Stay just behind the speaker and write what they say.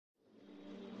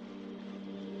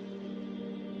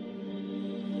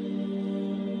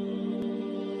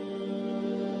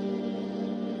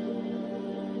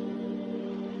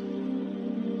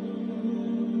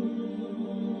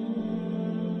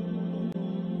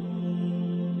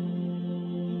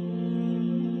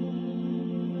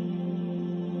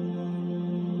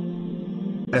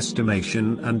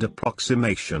Estimation and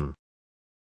approximation.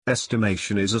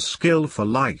 Estimation is a skill for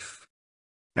life.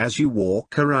 As you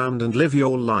walk around and live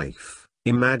your life,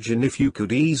 imagine if you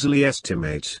could easily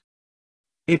estimate.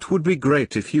 It would be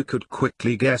great if you could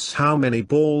quickly guess how many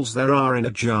balls there are in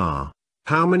a jar,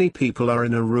 how many people are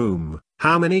in a room,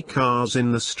 how many cars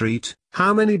in the street,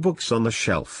 how many books on the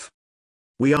shelf.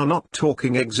 We are not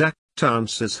talking exact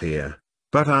answers here,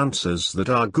 but answers that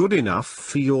are good enough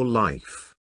for your life.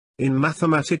 In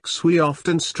mathematics we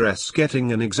often stress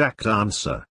getting an exact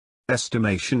answer.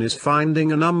 Estimation is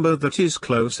finding a number that is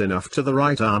close enough to the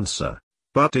right answer.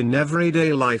 But in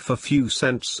everyday life a few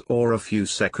cents or a few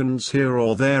seconds here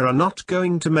or there are not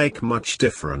going to make much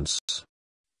difference.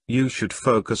 You should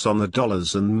focus on the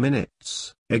dollars and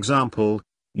minutes. Example,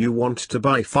 you want to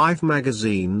buy 5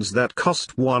 magazines that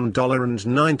cost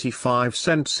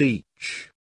 $1.95 each.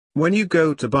 When you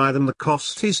go to buy them the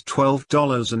cost is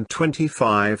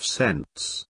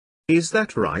 $12.25. Is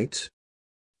that right?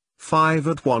 5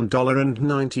 at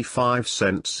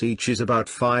 $1.95 each is about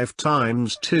 5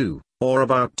 times 2, or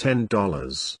about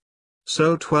 $10.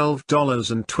 So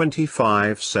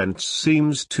 $12.25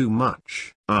 seems too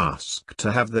much. Ask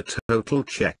to have the total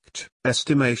checked.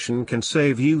 Estimation can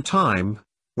save you time,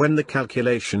 when the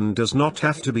calculation does not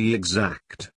have to be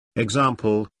exact.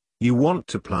 Example, you want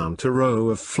to plant a row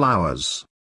of flowers.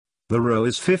 The row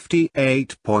is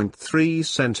 58.3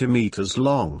 centimeters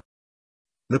long.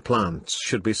 The plants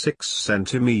should be 6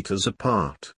 centimeters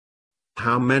apart.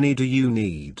 How many do you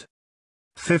need?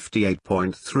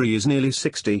 58.3 is nearly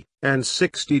 60, and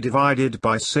 60 divided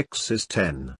by 6 is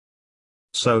 10.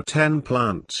 So 10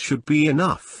 plants should be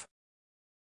enough.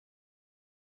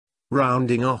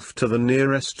 Rounding off to the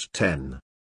nearest 10.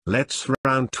 Let's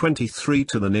round 23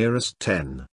 to the nearest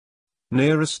 10.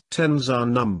 Nearest tens are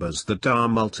numbers that are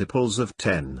multiples of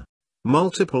 10.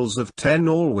 Multiples of 10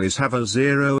 always have a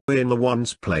 0 in the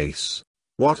ones place.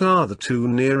 What are the two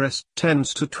nearest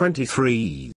tens to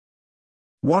 23?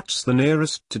 What's the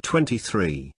nearest to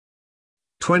 23?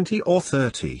 20 or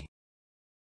 30?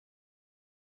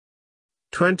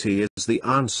 20 is the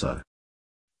answer.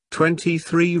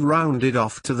 23 rounded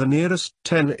off to the nearest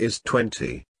 10 is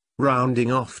 20.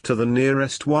 Rounding off to the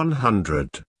nearest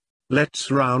 100.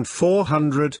 Let's round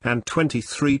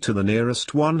 423 to the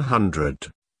nearest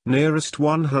 100. Nearest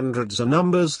 100s are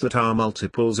numbers that are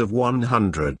multiples of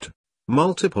 100.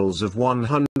 Multiples of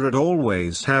 100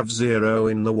 always have 0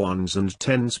 in the ones and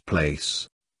tens place.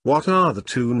 What are the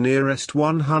two nearest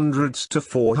 100s to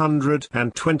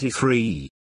 423?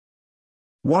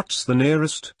 What's the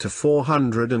nearest to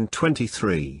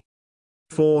 423?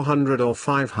 400 or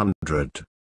 500?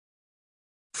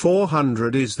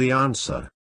 400 is the answer.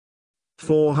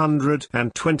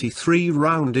 423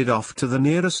 rounded off to the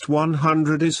nearest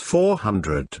 100 is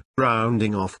 400.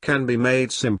 Rounding off can be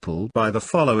made simple by the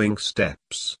following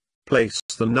steps. Place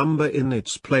the number in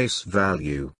its place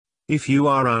value. If you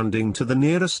are rounding to the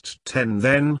nearest 10,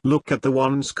 then look at the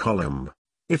ones column.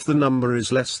 If the number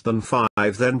is less than 5,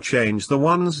 then change the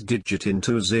ones digit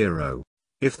into 0.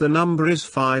 If the number is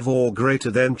 5 or greater,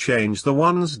 then change the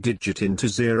ones digit into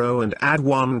 0 and add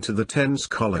 1 to the tens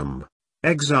column.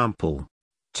 Example.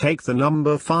 Take the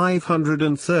number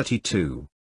 532.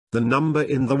 The number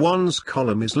in the ones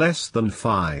column is less than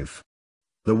 5.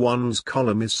 The ones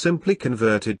column is simply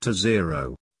converted to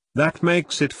 0. That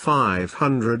makes it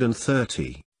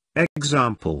 530.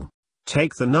 Example.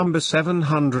 Take the number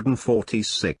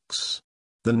 746.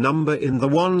 The number in the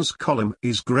ones column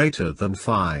is greater than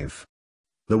 5.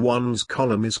 The ones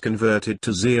column is converted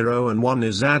to 0 and 1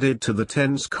 is added to the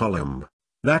tens column.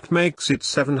 That makes it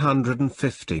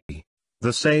 750.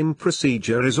 The same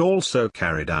procedure is also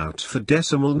carried out for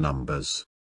decimal numbers.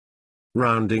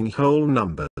 Rounding whole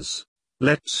numbers.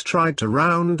 Let's try to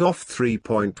round off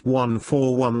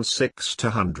 3.1416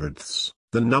 to hundredths.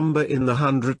 The number in the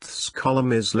hundredths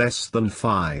column is less than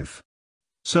 5.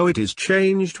 So it is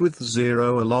changed with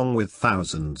 0 along with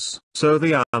thousands. So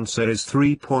the answer is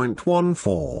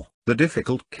 3.14. The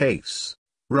difficult case.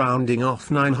 Rounding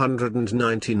off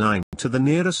 999 to the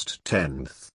nearest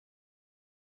tenth.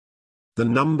 The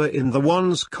number in the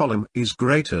ones column is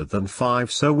greater than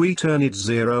 5, so we turn it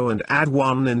 0 and add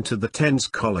 1 into the tens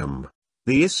column.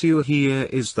 The issue here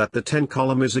is that the 10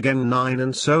 column is again 9,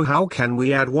 and so how can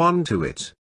we add 1 to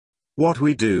it? What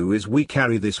we do is we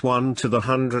carry this 1 to the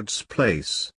hundreds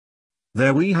place.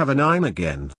 There we have a 9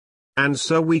 again. And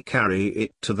so we carry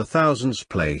it to the thousands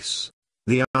place.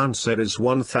 The answer is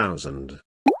 1000.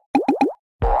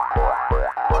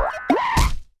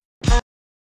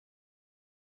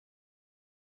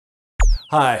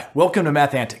 Hi, welcome to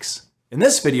Math Antics. In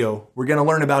this video, we're going to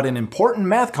learn about an important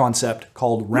math concept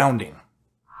called rounding.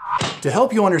 To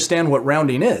help you understand what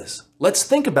rounding is, let's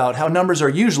think about how numbers are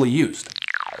usually used.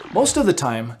 Most of the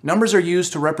time, numbers are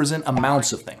used to represent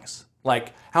amounts of things,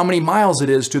 like how many miles it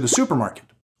is to the supermarket,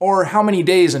 or how many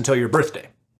days until your birthday,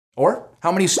 or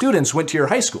how many students went to your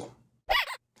high school.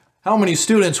 How many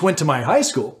students went to my high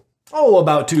school? Oh,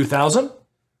 about 2,000.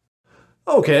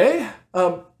 Okay,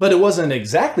 but it wasn't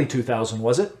exactly 2,000,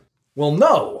 was it? Well,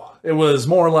 no, it was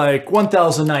more like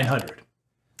 1,900.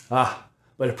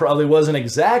 But it probably wasn't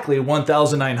exactly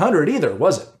 1,900 either,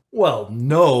 was it? Well,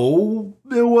 no,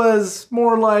 it was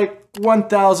more like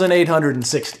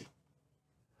 1,860.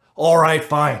 All right,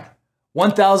 fine.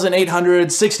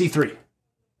 1,863.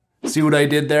 See what I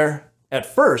did there? At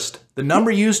first, the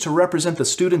number used to represent the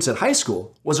students at high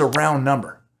school was a round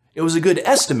number. It was a good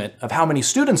estimate of how many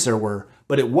students there were,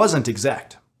 but it wasn't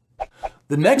exact.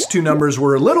 The next two numbers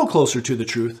were a little closer to the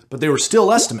truth, but they were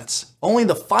still estimates. Only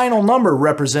the final number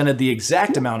represented the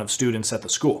exact amount of students at the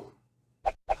school.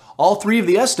 All three of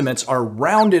the estimates are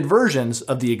rounded versions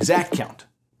of the exact count,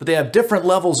 but they have different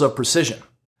levels of precision.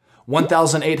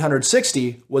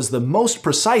 1,860 was the most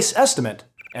precise estimate,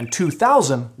 and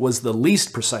 2,000 was the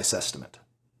least precise estimate.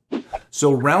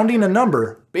 So rounding a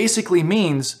number basically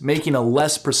means making a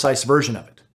less precise version of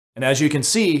it. And as you can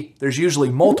see, there's usually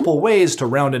multiple ways to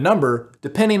round a number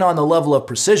depending on the level of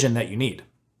precision that you need.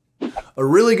 A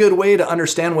really good way to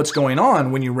understand what's going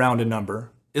on when you round a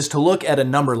number is to look at a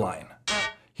number line.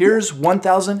 Here's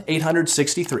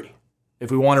 1,863. If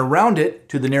we want to round it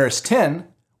to the nearest 10,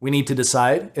 we need to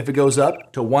decide if it goes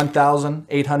up to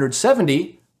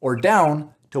 1,870 or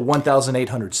down to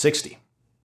 1,860.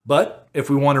 But if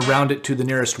we want to round it to the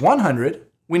nearest 100,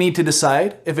 we need to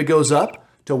decide if it goes up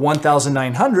to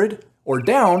 1,900 or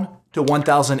down to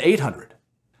 1,800.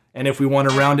 And if we want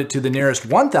to round it to the nearest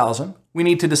 1,000, we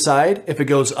need to decide if it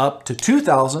goes up to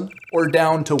 2,000 or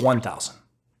down to 1,000.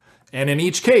 And in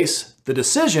each case, the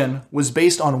decision was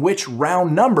based on which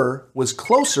round number was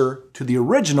closer to the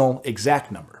original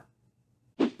exact number.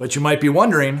 But you might be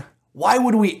wondering, why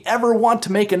would we ever want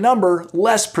to make a number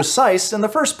less precise in the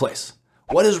first place?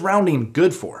 What is rounding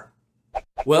good for?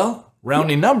 Well,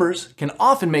 rounding numbers can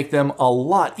often make them a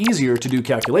lot easier to do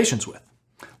calculations with.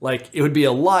 Like, it would be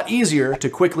a lot easier to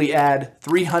quickly add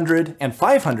 300 and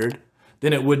 500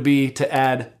 than it would be to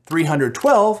add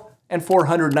 312 and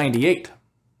 498.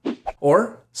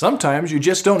 Or sometimes you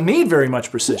just don't need very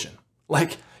much precision.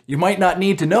 Like, you might not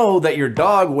need to know that your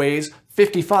dog weighs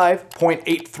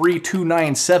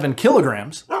 55.83297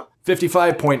 kilograms.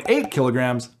 55.8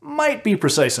 kilograms might be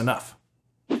precise enough.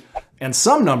 And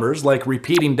some numbers, like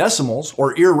repeating decimals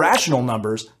or irrational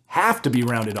numbers, have to be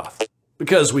rounded off,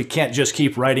 because we can't just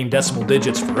keep writing decimal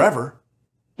digits forever.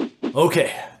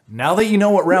 Okay, now that you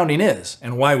know what rounding is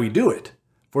and why we do it,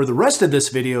 for the rest of this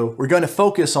video, we're going to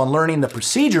focus on learning the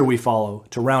procedure we follow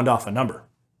to round off a number.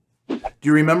 Do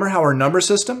you remember how our number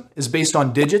system is based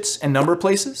on digits and number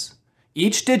places?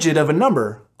 Each digit of a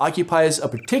number occupies a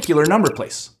particular number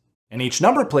place, and each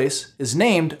number place is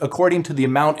named according to the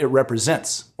amount it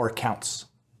represents, or counts.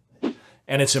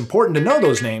 And it's important to know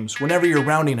those names whenever you're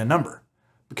rounding a number,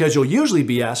 because you'll usually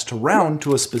be asked to round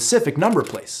to a specific number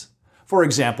place. For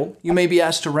example, you may be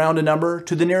asked to round a number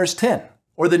to the nearest 10,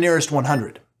 or the nearest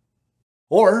 100.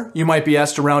 Or you might be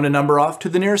asked to round a number off to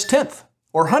the nearest 10th,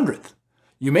 or 100th.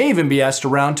 You may even be asked to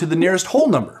round to the nearest whole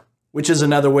number, which is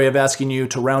another way of asking you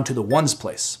to round to the ones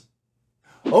place.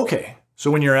 Okay,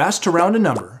 so when you're asked to round a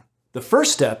number, the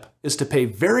first step is to pay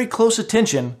very close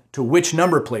attention to which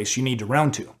number place you need to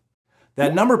round to.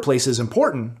 That number place is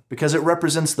important because it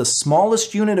represents the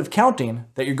smallest unit of counting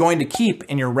that you're going to keep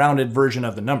in your rounded version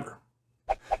of the number.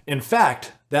 In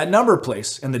fact, that number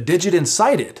place and the digit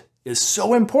inside it is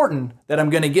so important that I'm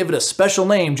going to give it a special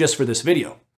name just for this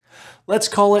video. Let's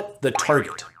call it the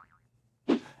target.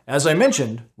 As I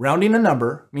mentioned, rounding a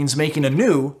number means making a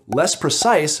new, less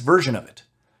precise version of it.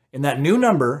 In that new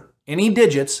number, any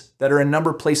digits that are in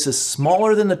number places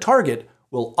smaller than the target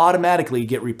will automatically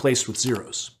get replaced with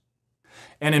zeros.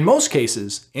 And in most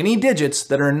cases, any digits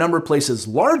that are in number places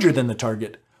larger than the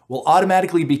target will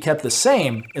automatically be kept the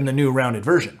same in the new rounded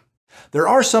version. There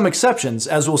are some exceptions,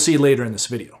 as we'll see later in this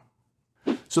video.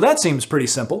 So that seems pretty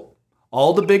simple.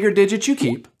 All the bigger digits you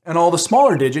keep, and all the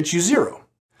smaller digits you zero.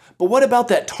 But what about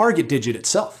that target digit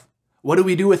itself? What do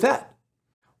we do with that?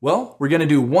 Well, we're going to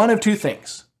do one of two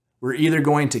things. We're either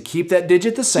going to keep that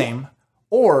digit the same,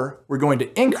 or we're going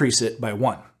to increase it by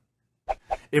 1.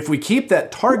 If we keep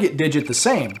that target digit the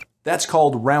same, that's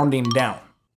called rounding down,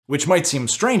 which might seem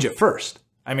strange at first.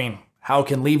 I mean, how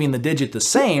can leaving the digit the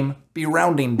same be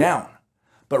rounding down?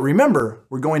 But remember,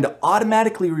 we're going to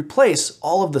automatically replace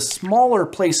all of the smaller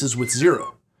places with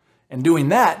 0. And doing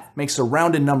that makes a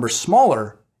rounded number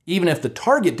smaller, even if the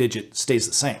target digit stays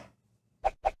the same.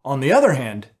 On the other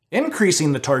hand,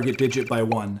 increasing the target digit by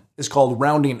 1 is called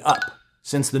rounding up,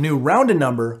 since the new rounded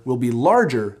number will be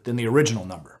larger than the original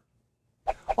number.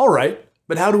 Alright,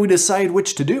 but how do we decide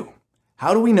which to do?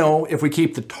 How do we know if we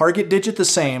keep the target digit the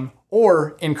same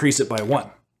or increase it by 1?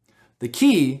 The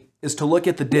key is to look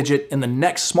at the digit in the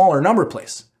next smaller number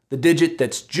place, the digit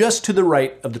that's just to the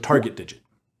right of the target digit.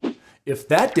 If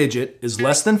that digit is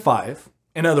less than 5,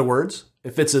 in other words,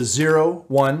 if it's a 0,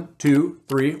 1, 2,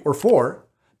 3, or 4,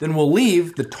 then we'll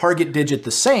leave the target digit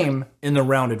the same in the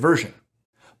rounded version.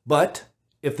 But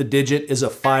if the digit is a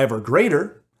 5 or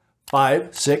greater,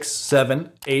 5, 6,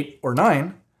 7, 8, or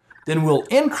 9, then we'll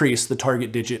increase the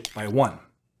target digit by 1.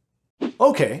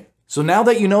 Okay, so now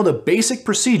that you know the basic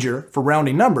procedure for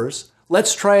rounding numbers,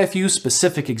 let's try a few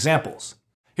specific examples.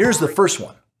 Here's the first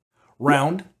one.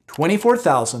 Round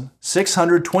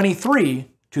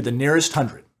 24,623 to the nearest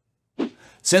hundred.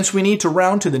 Since we need to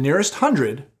round to the nearest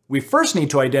hundred, we first need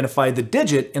to identify the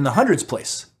digit in the hundreds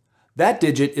place. That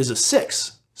digit is a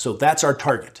 6, so that's our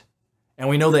target. And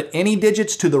we know that any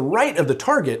digits to the right of the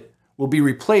target will be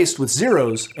replaced with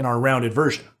zeros in our rounded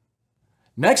version.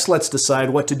 Next, let's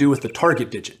decide what to do with the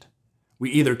target digit. We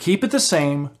either keep it the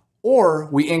same or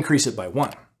we increase it by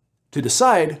 1. To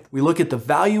decide, we look at the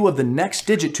value of the next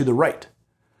digit to the right.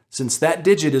 Since that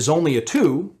digit is only a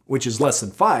 2, which is less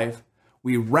than 5,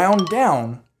 we round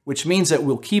down, which means that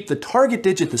we'll keep the target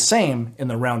digit the same in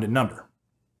the rounded number.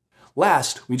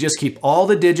 Last, we just keep all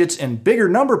the digits in bigger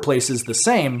number places the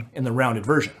same in the rounded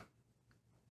version.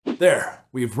 There,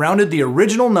 we've rounded the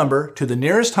original number to the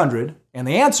nearest hundred, and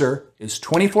the answer is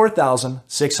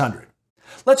 24,600.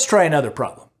 Let's try another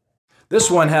problem.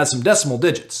 This one has some decimal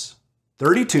digits,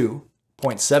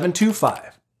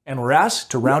 32.725, and we're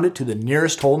asked to round it to the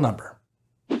nearest whole number.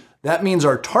 That means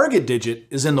our target digit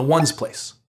is in the ones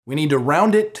place. We need to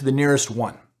round it to the nearest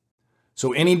 1.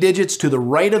 So any digits to the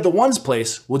right of the ones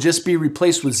place will just be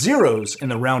replaced with zeros in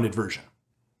the rounded version.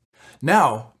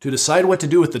 Now, to decide what to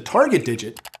do with the target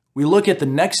digit, we look at the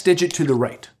next digit to the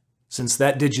right. Since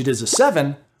that digit is a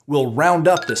 7, we'll round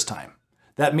up this time.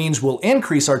 That means we'll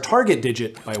increase our target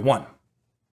digit by 1.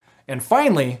 And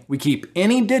finally, we keep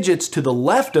any digits to the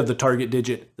left of the target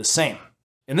digit the same.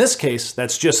 In this case,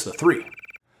 that's just the 3.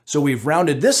 So we've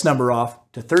rounded this number off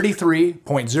to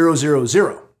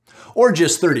 33.000, or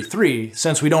just 33,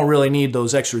 since we don't really need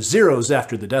those extra zeros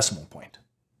after the decimal point.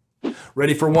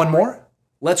 Ready for one more?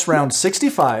 Let's round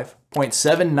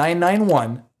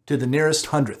 65.7991 to the nearest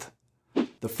hundredth.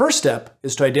 The first step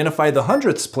is to identify the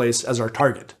hundredths place as our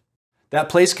target. That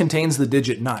place contains the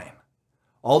digit 9.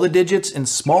 All the digits in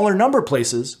smaller number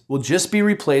places will just be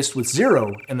replaced with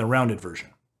 0 in the rounded version.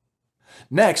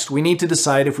 Next, we need to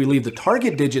decide if we leave the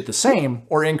target digit the same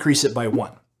or increase it by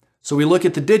 1. So we look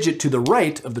at the digit to the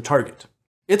right of the target.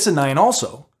 It's a 9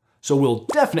 also, so we'll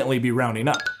definitely be rounding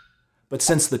up. But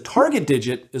since the target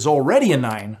digit is already a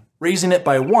 9, raising it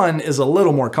by 1 is a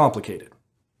little more complicated.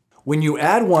 When you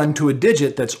add 1 to a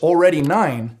digit that's already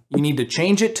 9, you need to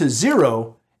change it to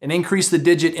 0 and increase the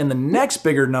digit in the next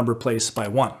bigger number place by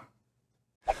 1.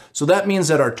 So that means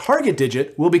that our target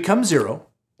digit will become 0,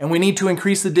 and we need to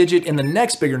increase the digit in the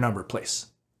next bigger number place.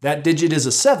 That digit is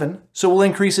a 7, so we'll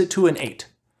increase it to an 8.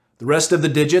 The rest of the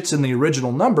digits in the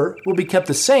original number will be kept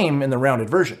the same in the rounded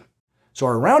version. So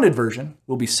our rounded version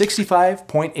will be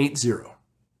 65.80.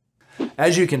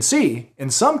 As you can see,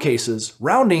 in some cases,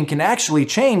 rounding can actually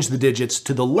change the digits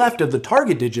to the left of the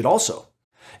target digit also.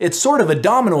 It's sort of a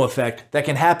domino effect that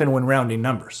can happen when rounding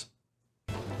numbers.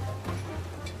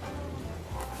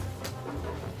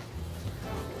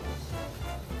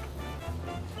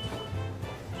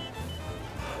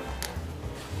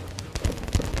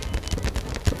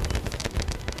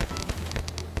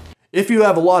 If you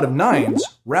have a lot of 9s,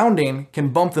 rounding can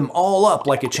bump them all up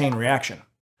like a chain reaction.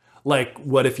 Like,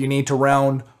 what if you need to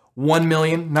round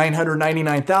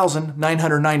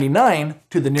 1,999,999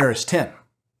 to the nearest 10?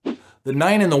 The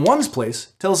 9 in the ones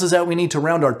place tells us that we need to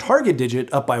round our target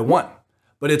digit up by 1,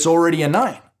 but it's already a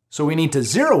 9, so we need to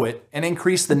 0 it and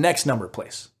increase the next number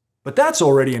place. But that's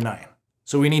already a 9,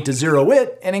 so we need to 0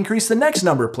 it and increase the next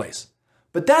number place.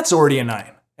 But that's already a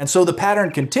 9, and so the pattern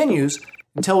continues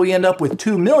until we end up with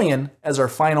 2 million as our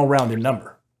final rounded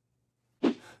number.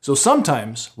 So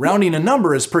sometimes, rounding a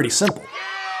number is pretty simple,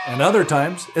 and other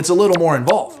times, it's a little more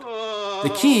involved.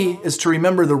 The key is to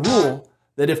remember the rule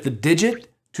that if the digit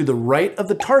to the right of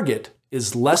the target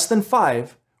is less than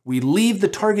 5, we leave the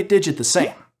target digit the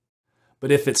same.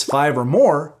 But if it's 5 or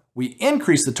more, we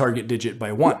increase the target digit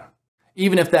by 1,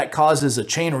 even if that causes a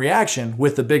chain reaction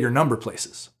with the bigger number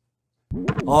places.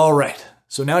 All right,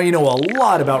 So now you know a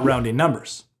lot about rounding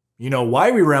numbers. You know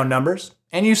why we round numbers,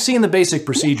 and you've seen the basic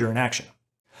procedure in action.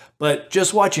 But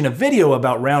just watching a video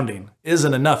about rounding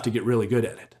isn't enough to get really good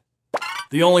at it.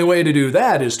 The only way to do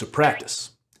that is to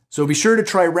practice. So be sure to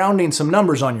try rounding some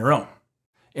numbers on your own.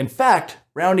 In fact,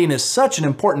 rounding is such an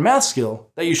important math skill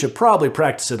that you should probably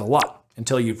practice it a lot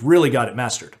until you've really got it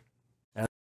mastered.